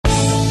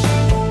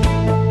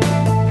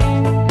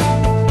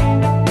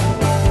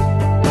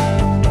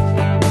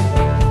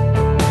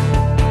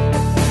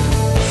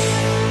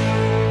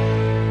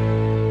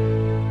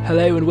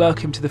and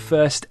welcome to the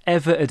first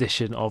ever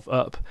edition of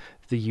Up,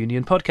 the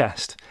Union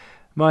podcast.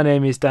 My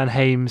name is Dan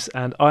Hames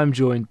and I'm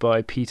joined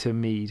by Peter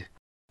Mead.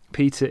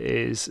 Peter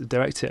is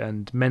director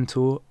and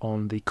mentor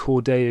on the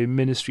Cordeo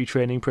Ministry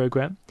Training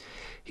Programme.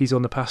 He's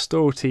on the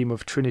pastoral team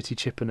of Trinity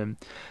Chippenham,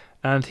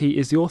 and he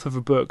is the author of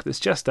a book that's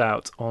just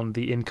out on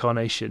the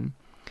Incarnation.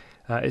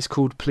 It's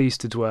called Pleased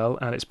to Dwell,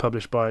 and it's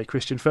published by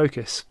Christian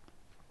Focus.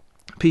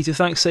 Peter,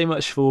 thanks so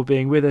much for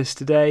being with us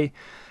today.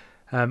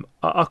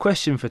 Our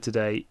question for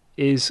today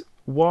is,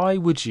 why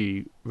would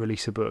you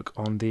release a book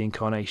on the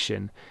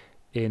Incarnation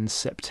in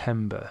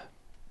September?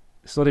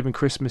 It's not even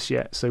Christmas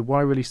yet, so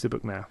why release the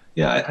book now?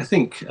 Yeah, I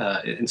think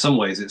in some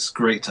ways it's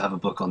great to have a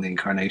book on the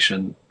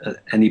Incarnation at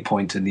any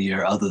point in the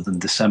year other than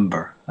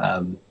December.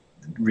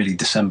 Really,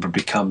 December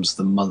becomes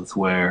the month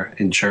where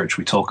in church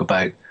we talk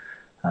about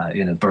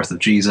the birth of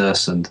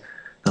Jesus, and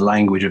the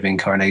language of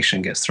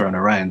incarnation gets thrown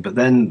around. But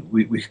then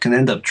we can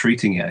end up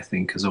treating it, I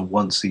think, as a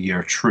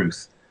once-a-year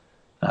truth.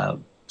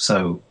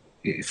 So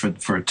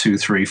for 2,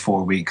 3,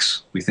 4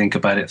 weeks, we think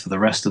about it. For the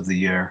rest of the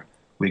year,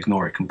 we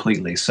ignore it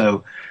completely.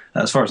 So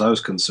as far as I was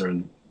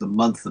concerned, the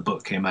month the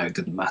book came out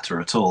didn't matter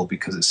at all,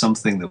 because it's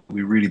something that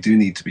we really do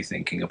need to be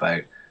thinking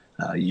about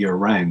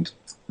year-round.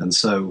 And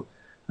so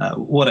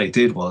what I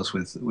did was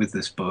with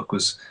this book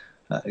was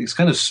it's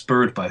kind of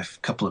spurred by a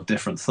couple of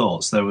different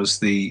thoughts. There was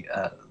the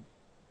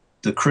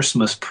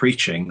Christmas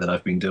preaching that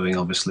I've been doing,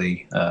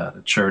 obviously,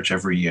 at church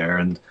every year,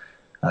 and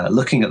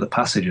looking at the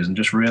passages and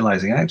just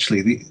realizing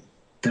actually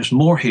there's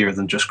more here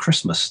than just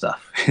Christmas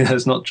stuff.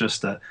 It's not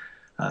just the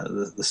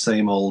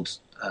same old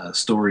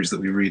stories that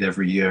we read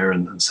every year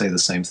and say the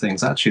same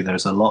things. Actually,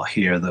 there's a lot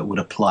here that would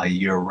apply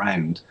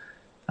year-round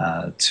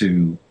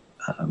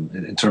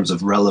in terms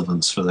of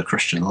relevance for the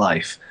Christian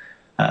life.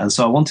 And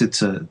so I wanted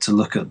to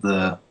look at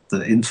the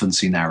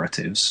infancy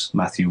narratives,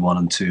 Matthew 1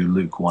 and 2,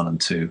 Luke 1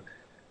 and 2,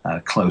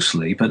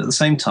 closely, but at the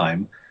same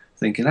time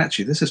thinking,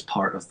 actually, this is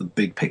part of the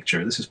big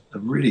picture. This is a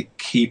really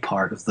key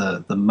part of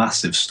the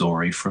massive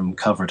story from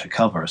cover to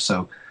cover.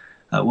 So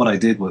what I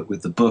did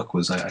with the book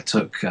was I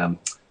took a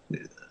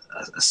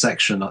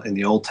section in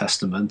the Old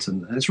Testament,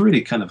 and it's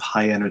really kind of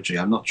high energy.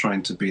 I'm not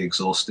trying to be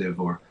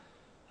exhaustive or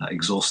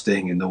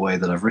exhausting in the way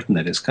that I've written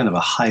it. It's kind of a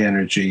high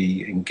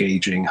energy,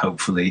 engaging,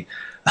 hopefully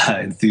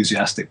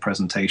enthusiastic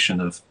presentation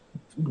of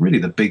really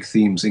the big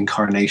themes,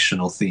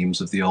 incarnational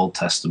themes of the Old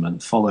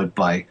Testament, followed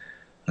by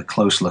a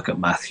close look at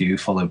Matthew,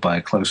 followed by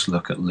a close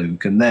look at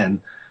Luke, and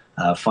then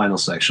a final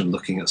section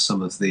looking at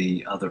some of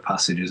the other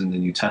passages in the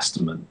New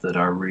Testament that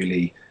are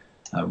really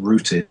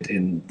rooted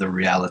in the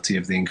reality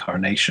of the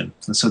Incarnation.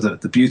 And so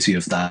the beauty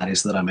of that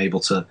is that I'm able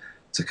to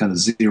kind of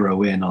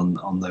zero in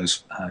on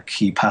those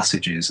key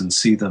passages and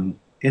see them,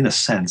 in a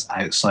sense,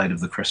 outside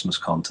of the Christmas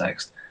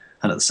context,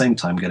 and at the same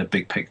time get a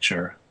big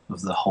picture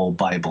of the whole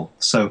Bible.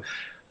 So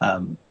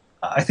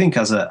I think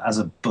as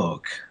a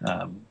book,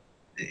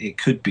 it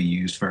could be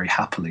used very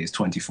happily as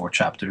 24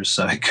 chapters,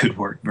 so it could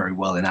work very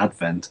well in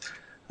Advent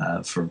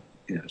for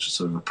just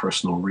sort of a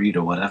personal read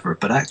or whatever.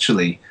 But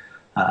actually,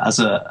 as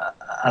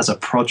a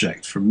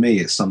project for me,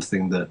 it's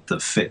something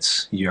that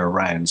fits year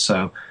round.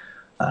 So,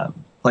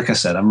 like I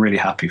said, I'm really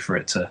happy for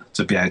it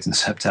to be out in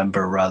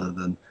September rather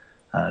than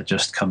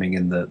just coming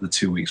in the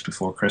 2 weeks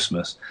before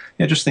Christmas.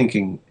 Just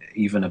thinking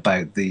even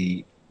about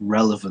the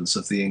relevance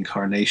of the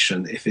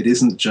Incarnation. If it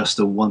isn't just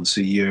a once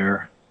a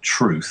year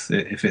truth,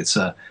 if it's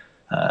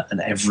an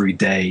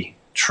everyday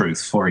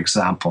truth. For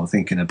example, I'm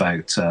thinking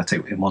about,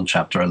 in one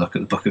chapter I look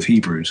at the book of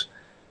Hebrews,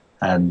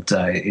 and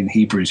in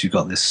Hebrews you've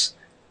got this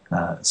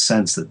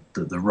sense that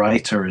the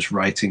writer is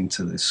writing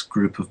to this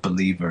group of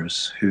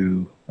believers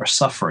who are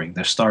suffering.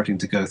 They're starting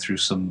to go through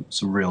some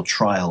real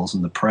trials,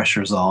 and the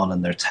pressure's on,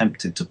 and they're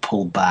tempted to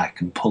pull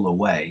back and pull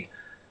away.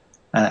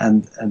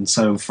 And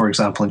so, for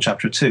example, in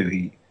chapter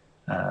 2,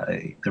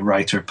 the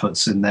writer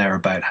puts in there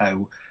about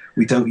how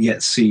we don't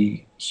yet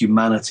see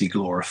humanity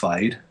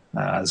glorified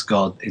as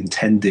God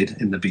intended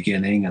in the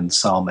beginning, and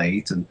Psalm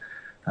 8 and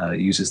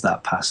uses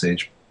that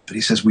passage. But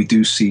he says we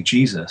do see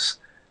Jesus,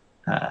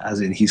 as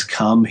in he's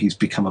come, he's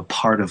become a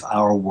part of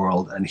our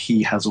world, and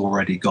he has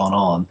already gone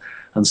on.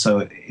 And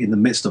so in the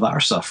midst of our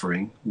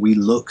suffering, we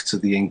look to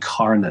the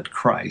incarnate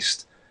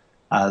Christ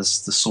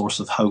as the source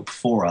of hope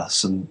for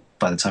us. And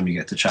by the time you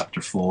get to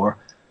chapter 4,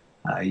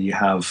 you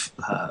have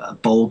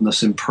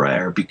boldness in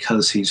prayer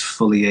because he's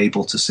fully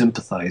able to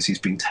sympathize. He's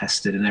been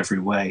tested in every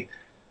way,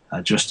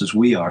 just as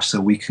we are,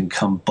 so we can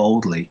come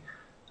boldly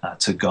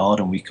to God,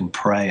 and we can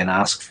pray and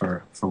ask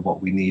for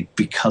what we need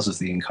because of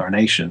the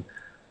Incarnation.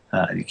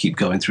 You keep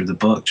going through the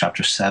book,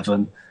 chapter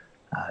 7,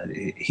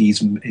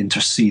 he's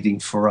interceding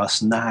for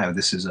us now.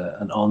 This is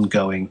an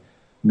ongoing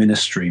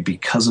ministry.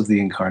 Because of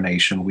the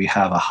Incarnation, we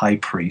have a high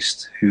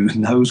priest who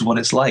knows what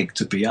it's like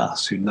to be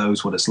us, who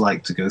knows what it's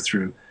like to go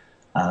through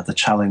the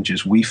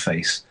challenges we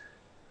face,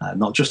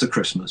 not just at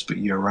Christmas, but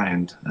year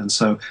round. And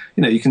so,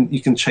 you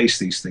can chase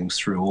these things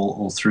through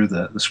all through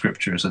the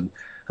scriptures. And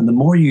the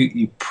more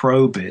you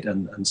probe it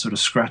and sort of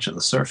scratch at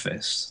the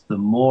surface, the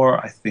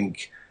more I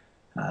think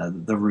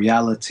the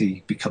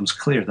reality becomes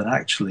clear that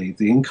actually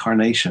the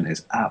Incarnation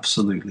is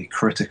absolutely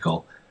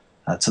critical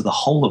to the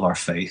whole of our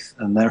faith,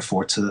 and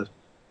therefore to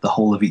the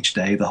whole of each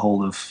day, the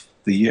whole of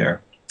the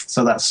year.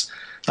 So that's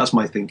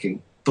my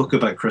thinking. Book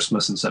about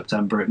Christmas in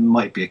September, it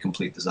might be a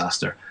complete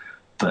disaster,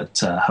 but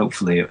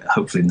hopefully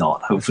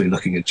not. Hopefully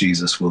looking at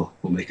Jesus will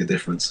make a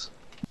difference.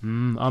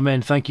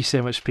 Amen. Thank you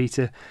so much,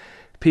 Peter.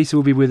 Peter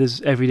will be with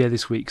us every day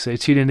this week, so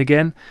tune in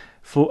again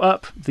for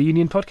Up, the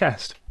Union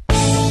podcast.